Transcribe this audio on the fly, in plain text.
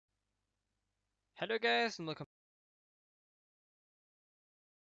Hello guys and welcome to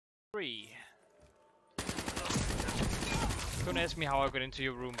 3. Don't ask me how I got into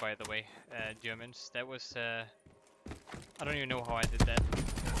your room, by the way, Germans. That was I don't even know how I did that.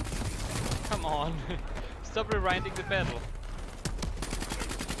 Come on. Stop rewinding the battle.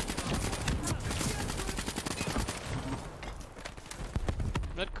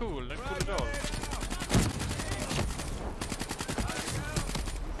 Not cool at all.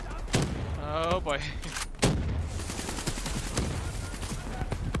 Oh boy.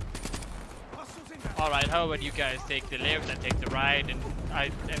 Alright, how about you guys take the left and take the right and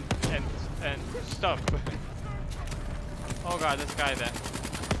stop. Oh god, this guy there.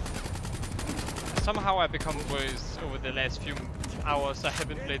 Somehow I become worse over the last few hours I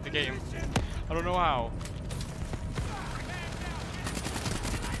haven't played the game. I don't know how.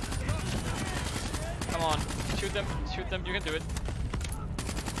 Come on, shoot them, you can do it.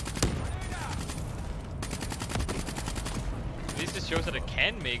 At least it shows that I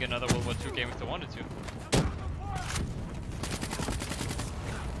can make another World War II game if I wanted to. I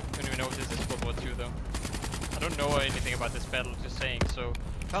don't even know if this is World War II though. I don't know anything about this battle, just saying. So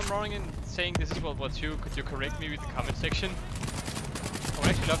if I'm wrong in saying this is World War II, could you correct me with the comment section? I would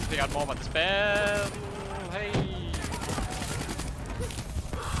actually love to figure out more about this battle. Hey!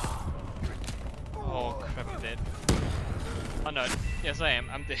 Oh crap, I'm dead. Oh no, yes I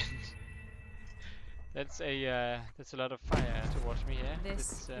am, I'm dead. That's a lot of fire towards me here.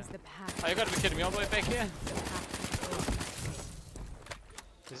 This is the path. Oh, you gotta be kidding me all the way back here.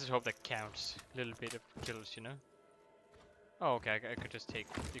 This is hope that counts. A little bit of kills, you know. Oh, okay, I could just take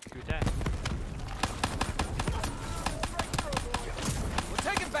the Q attack.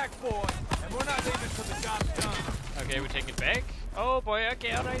 We're taking back forward, and we're not leaving till the job's done. Okay, we take it back. Oh boy,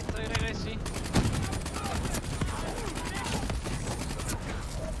 okay, alright, I see.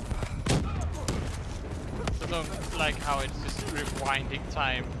 I don't like how it's just rewinding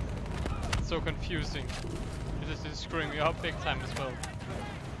time. It's so confusing. It's just screwing me up big time as well.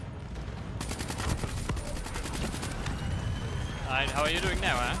 Alright, how are you doing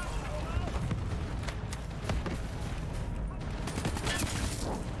now, huh?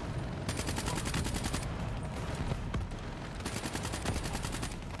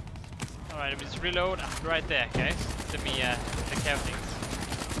 Alright, let me just reload. I'm right there, guys. Let me the counting.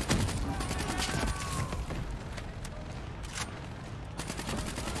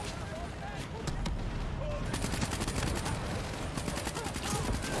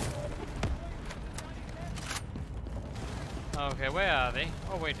 Okay, where are they?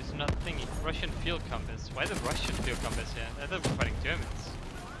 Oh wait, it's another thingy. Russian field compass. Why the Russian field compass here? I thought we were fighting Germans.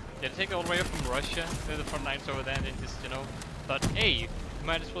 Yeah, they take it all the way up from Russia. They're the front lines over there and they just, you know, thought, hey, we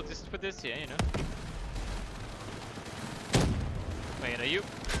might as well just put this here, you know. Wait, are you?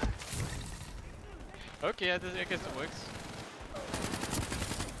 Okay, I guess it works.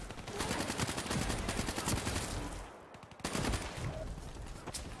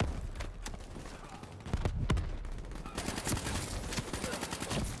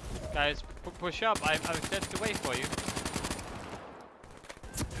 Guys, push up. I'm set to wait for you.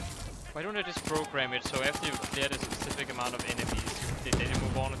 Why don't I just program it so after you've cleared a specific amount of enemies, they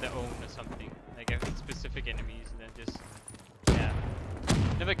move on on their own or something? Like specific enemies and then just... Yeah.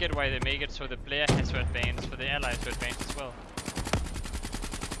 Never get why they make it so the player has to advance, for the allies to advance as well.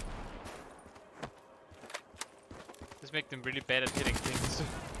 Just make them really bad at hitting things.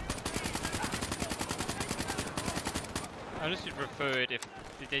 I honestly prefer it if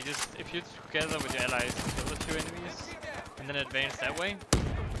you're together with your allies, kill the two enemies, and then advance that way.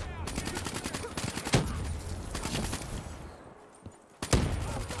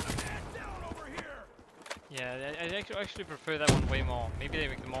 Yeah, I actually prefer that one way more. Maybe they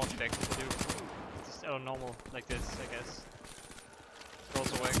make them more effective too. Just normal like this, I guess. It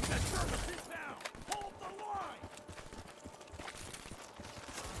also works.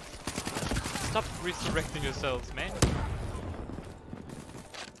 Stop resurrecting yourselves, man.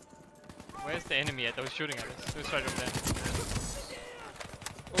 Where's the enemy at that was shooting at us? It was right over there.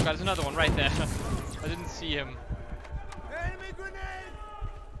 Oh god, there's another one right there. I didn't see him. Enemy grenade!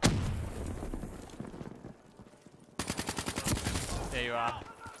 There you are.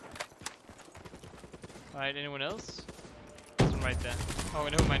 Alright, anyone else? This one right there. Oh,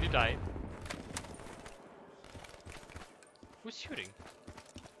 never mind, you died. Who's shooting?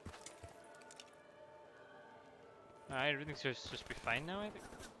 Alright, everything should just be fine now, I think.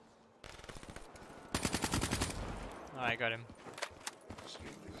 Oh, I got him.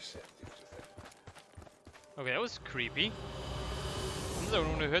 Okay, that was creepy. I'm the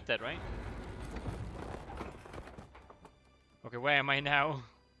one who heard that, right? Okay, where am I now?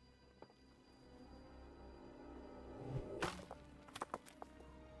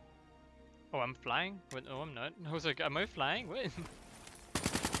 Oh, I'm flying? Wait, no, I'm not. I was like, am I flying? Wait.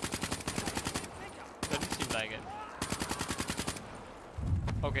 Doesn't seem like it.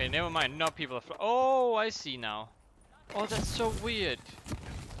 Okay, never mind. Now people are oh, I see now. Oh, that's so weird.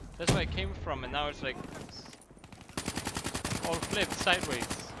 That's where I came from, and now it's like all flipped sideways.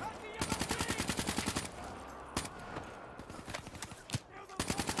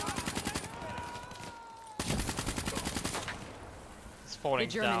 It's falling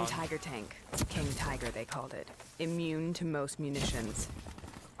The German down. Tiger tank. King Tiger, they called it. Immune to most munitions.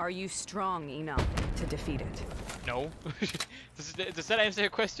 Are you strong enough to defeat it? No. Does that answer your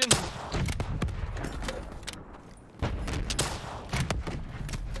question?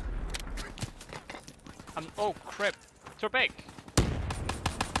 Oh crap! Trebek!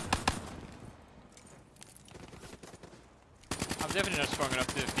 I'm definitely not strong enough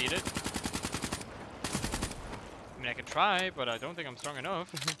to defeat it. I mean, I can try, but I don't think I'm strong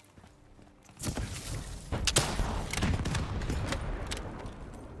enough.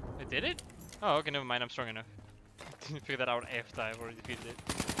 I did it? Oh, okay, never mind, I'm strong enough. Didn't figure that out after I've already defeated it.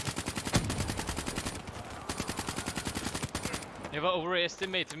 Never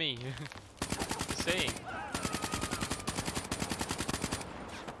overestimate me. Just saying.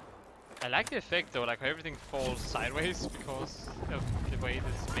 I like the effect though, like how everything falls sideways because of the way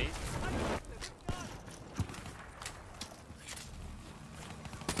this is made.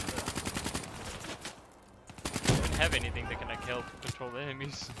 I don't have anything that can like help control the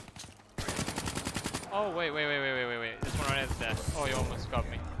enemies. Oh wait. This one right there. Oh, you almost got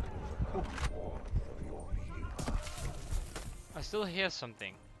me. I still hear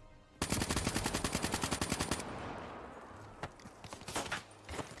something.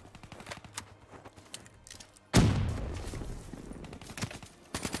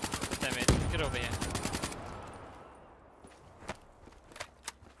 Damn it, get over here.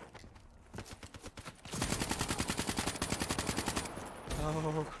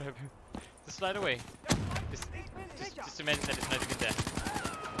 Oh crap. Just slide away. Just imagine that it's not even there.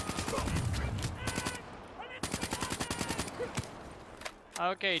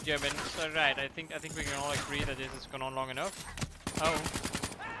 Okay, German. So right, I think we can all agree that this has gone on long enough. Oh.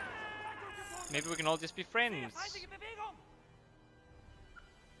 Maybe we can all just be friends.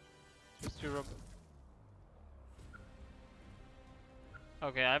 Just Europe.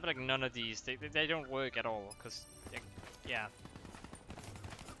 Okay, I have like none of these. They don't work at all, cause yeah.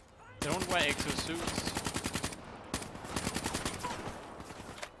 They don't wear exosuits.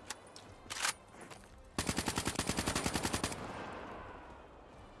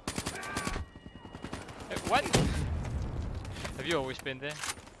 What? Have you always been there?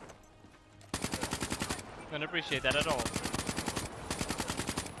 Don't appreciate that at all.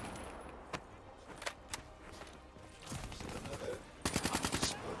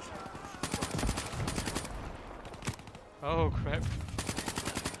 Oh crap.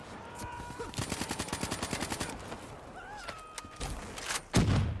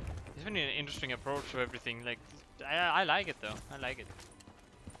 It's been an interesting approach to everything. Like, I like it though. I like it.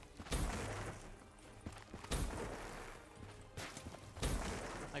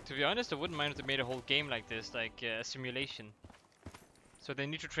 Like, to be honest, I wouldn't mind if they made a whole game like this, like a simulation. So they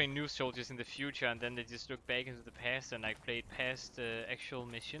need to train new soldiers in the future, and then they just look back into the past and like played past actual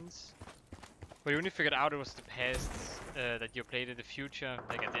missions. But you only figured out it was the past that you played in the future,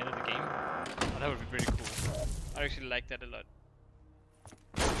 like at the end of the game. Oh, that would be pretty cool. I actually like that a lot.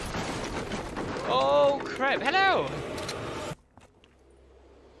 Oh crap! Hello!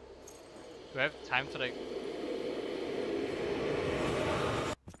 Do I have time to like?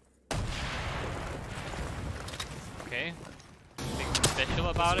 Okay. Anything special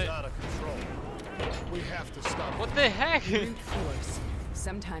about it? Out of control. We have to stop. What the heck? Brute force.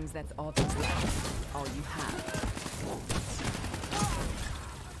 Sometimes that's all that's left. All you have.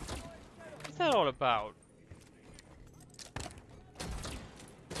 What's that all about?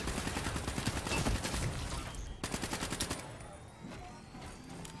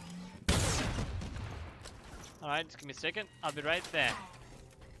 Alright, just give me a second. I'll be right there.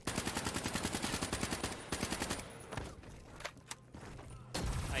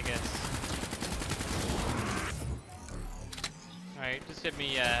 I guess. Alright, just let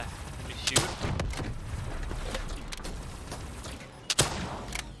me shoot.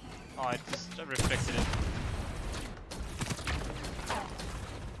 Oh, it just reflected it.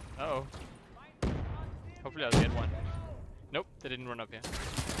 Uh-oh. Hopefully I'll get one. Nope, they didn't run up here.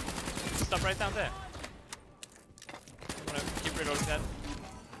 Stop right down there. I'm gonna keep reloading that.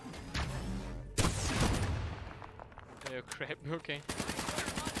 Oh crap, okay.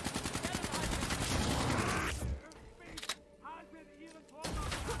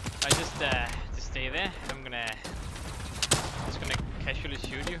 I just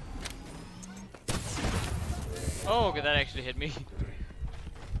shoot you? Oh, okay, that actually hit me.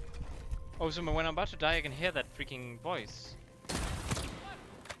 Oh, so when I'm about to die, I can hear that freaking voice.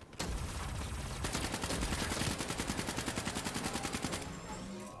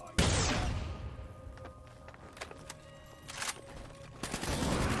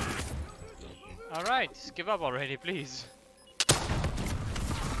 Alright, just give up already, please.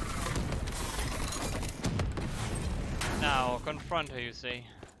 Now, confront her, you say.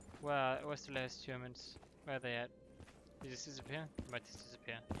 Where's the last Germans? Where are they at? Did you disappear? Might just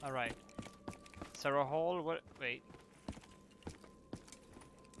disappear. Alright. Sarah Hall, what? Wait.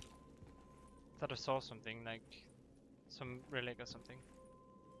 Thought I saw something, like some relic or something.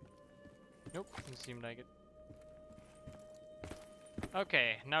 Nope, didn't seem like it.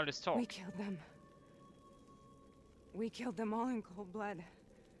 Okay, now let's talk. We killed them. We killed them all in cold blood.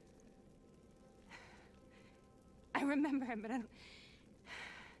 I remember it, but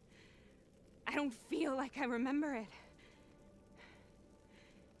I don't feel like I remember it.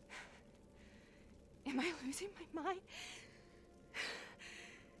 Am I losing my mind?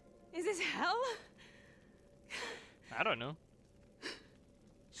 Is this hell? I don't know.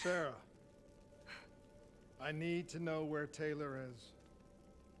 Sarah, I need to know where Taylor is.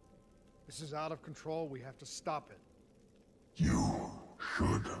 This is out of control. We have to stop it. You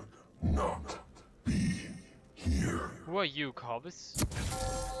should not be here. Who are you, Corvus?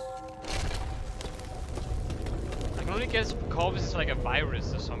 I can only guess Corvus is like a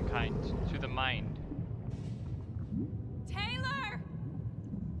virus of some kind to the mind. Taylor!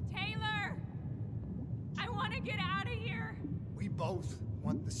 Taylor! I want to get out of here! We both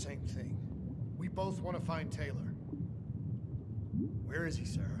want the same thing. We both want to find Taylor. Where is he,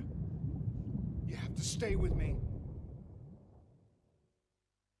 Sarah? You have to stay with me.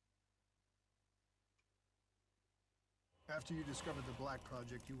 After you discovered the Black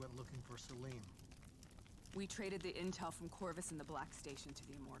Project, you went looking for Salim. We traded the intel from Corvus and the Black Station to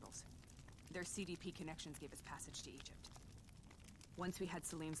the Immortals. Their CDP connections gave us passage to Egypt. Once we had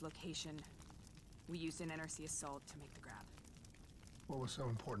Salim's location, we used an NRC assault to make the grab. What was so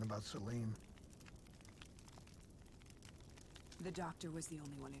important about Salim? The doctor was the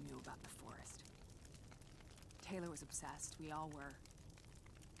only one who knew about the forest. Taylor was obsessed. We all were.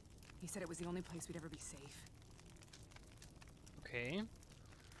 He said it was the only place we'd ever be safe. Okay.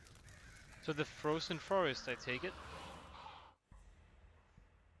 So the frozen forest, I take it.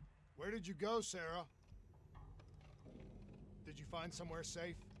 Where did you go, Sarah? Did you find somewhere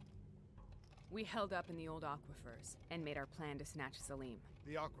safe? We held up in the old aquifers and made our plan to snatch Salim.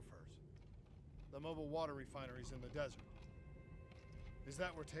 The aquifers. The mobile water refineries in the desert. Is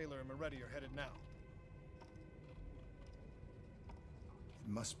that where Taylor and Moretti are headed now? It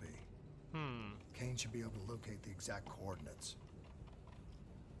must be. Kane should be able to locate the exact coordinates.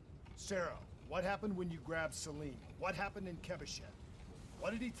 Sarah, what happened when you grabbed Salim? What happened in Kebashet?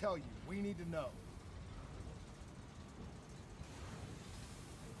 What did he tell you? We need to know.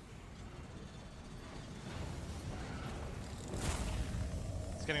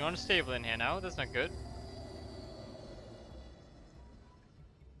 It's getting unstable in here now, that's not good.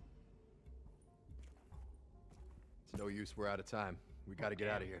 It's no use, we're out of time. We gotta get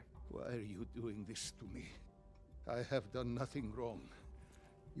out of here. Why are you doing this to me? I have done nothing wrong.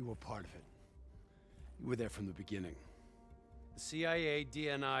 You were part of it. You were there from the beginning. The CIA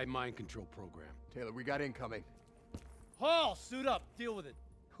DNI mind control program. Taylor, we got incoming. Hall, suit up. Deal with it.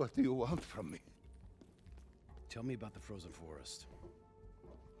 What do you want from me? Tell me about the frozen forest.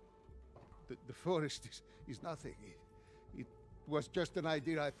 The forest is nothing. It was just an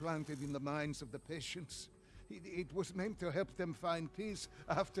idea I planted in the minds of the patients. It was meant to help them find peace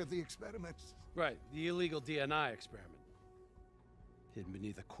after the experiments. Right, the illegal DNI experiment. Hidden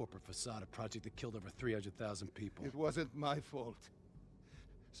beneath a corporate facade, a project that killed over 300,000 people. It wasn't my fault.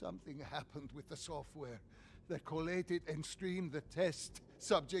 Something happened with the software that collated and streamed the test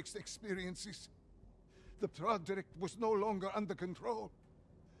subjects' experiences. The project was no longer under control.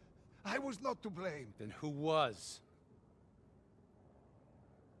 I was not to blame. Then who was?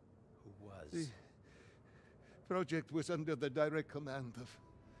 Who was? The project was under the direct command of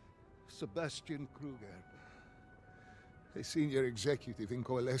Sebastian Kruger, a senior executive in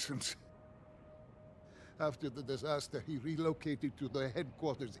Coalescence. After the disaster, he relocated to the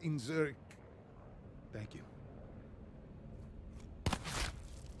headquarters in Zurich. Thank you.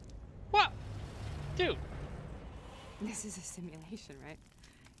 What? Dude! This is a simulation, right?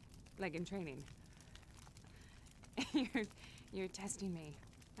 Like in training. You're testing me.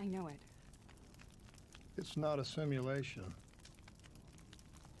 I know it. It's not a simulation.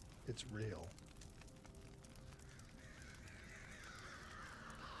 It's real.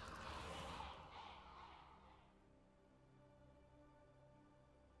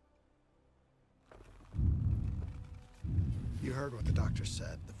 heard what the doctor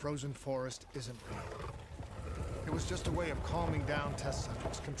said. The frozen forest isn't real. It was just a way of calming down test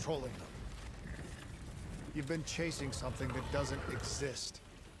subjects, controlling them. You've been chasing something that doesn't exist.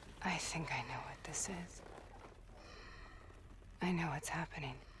 I think I know what this is. I know what's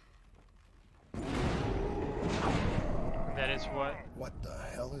happening. That is what? What the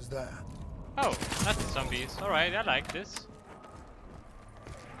hell is that? Oh, that's the zombies. Alright, I like this.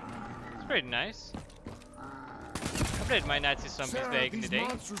 It's pretty nice. I played my Nazi zombies Sarah, back in the these day.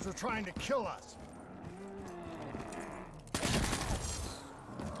 monsters are trying to kill us.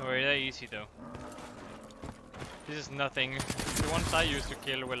 Don't worry, they're easy though. This is nothing. The ones I used to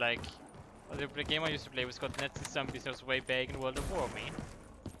kill were like... Well, the game I used to play was called Nazi Zombies. That was way back in World of War, man.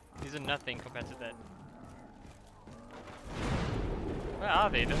 These are nothing compared to that. Where are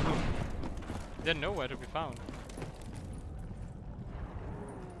they though? They're nowhere to be found.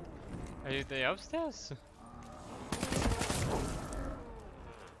 Are they upstairs?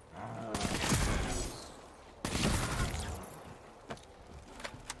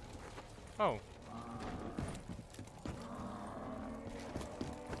 Oh.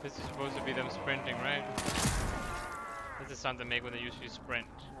 This is supposed to be them sprinting, right? That's the sound they make when they usually sprint.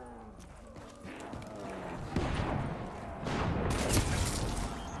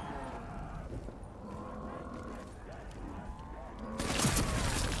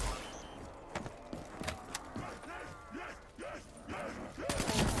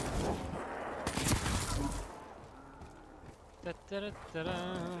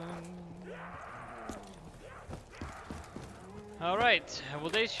 Alright, will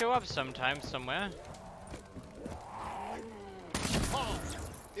they show up sometime somewhere? Paul,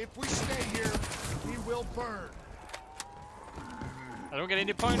 if we stay here, we will burn. I don't get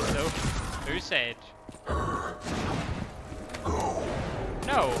any points though. Very sad.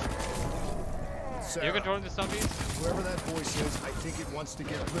 No! Sarah, You're controlling the zombies? whoever that voice is, I think it wants to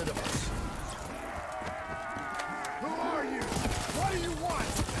get rid of us. Who are you? What do you want?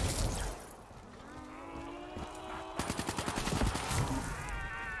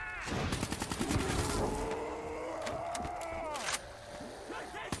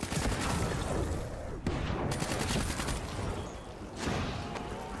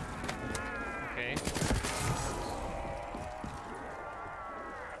 Okay.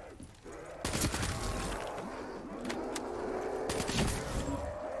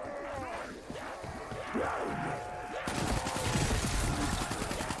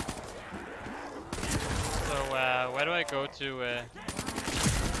 Where do I go to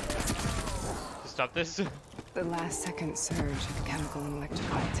stop this? The last second surge of chemical and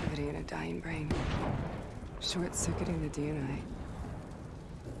electrical activity in a dying brain. Short-circuiting the DNA.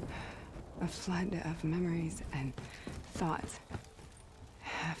 A flood of memories and thoughts.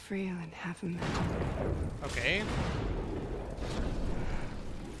 Half real and half imagined. Okay.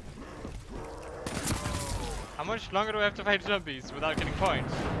 How much longer do I have to fight zombies without getting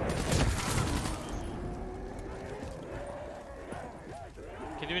points?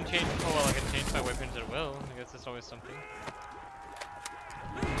 Can you even change? Oh well, I can change my weapons at will. I guess that's always something.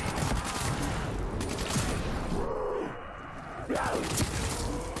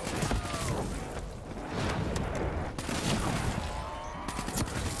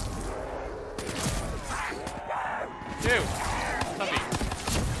 Ew! Zombie!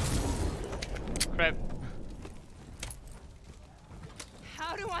 Crap.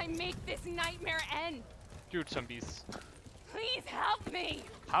 How do I make this nightmare end? Dude, zombies. Please help me!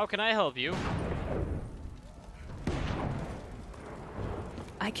 How can I help you?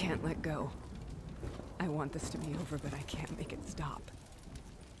 I can't let go. I want this to be over, but I can't make it stop.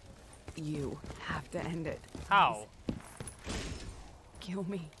 You have to end it. How? Kill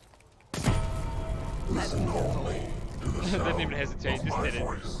me. Let me go. Didn't even hesitate, just did it.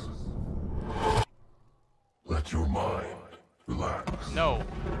 Let your mind relax. No.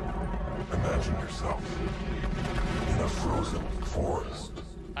 Imagine yourself in a frozen forest.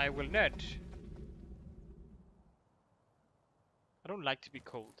 I will not. I don't like to be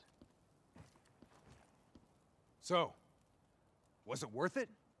cold. So, was it worth it?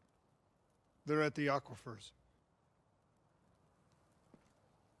 They're at the aquifers.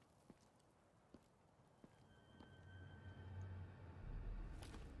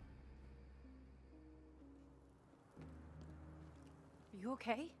 Are you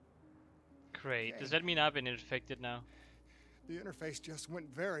okay? Great. Does that mean I've been infected now? The interface just went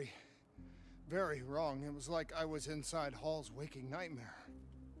very, very wrong. It was like I was inside Hall's waking nightmare.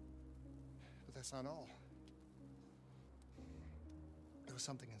 But that's not all. There was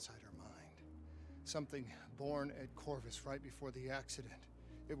something inside her mind. Something born at Corvus right before the accident.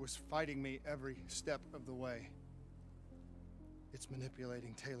 It was fighting me every step of the way. It's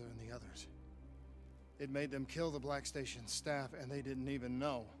manipulating Taylor and the others. It made them kill the Black Station staff, and they didn't even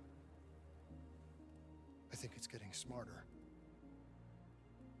know. I think it's getting smarter.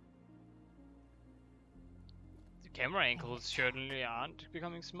 The camera angles certainly aren't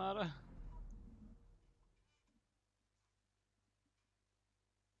becoming smarter.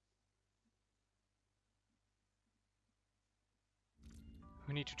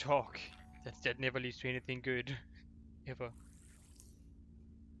 We need to talk. That never leads to anything good. Ever.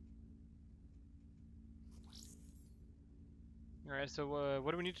 Alright, so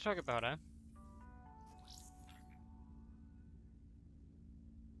what do we need to talk about, huh?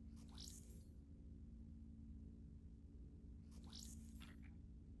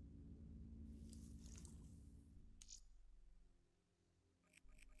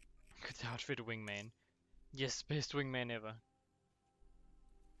 Good outfit, wingman. Yes, best wingman ever.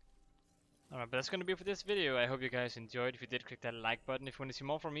 Alright, but that's gonna be it for this video. I hope you guys enjoyed. If you did, click that like button. If you want to see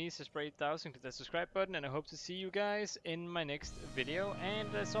more from me, Sesper8000, click that subscribe button. And I hope to see you guys in my next video.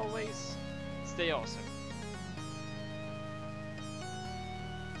 And as always, stay awesome.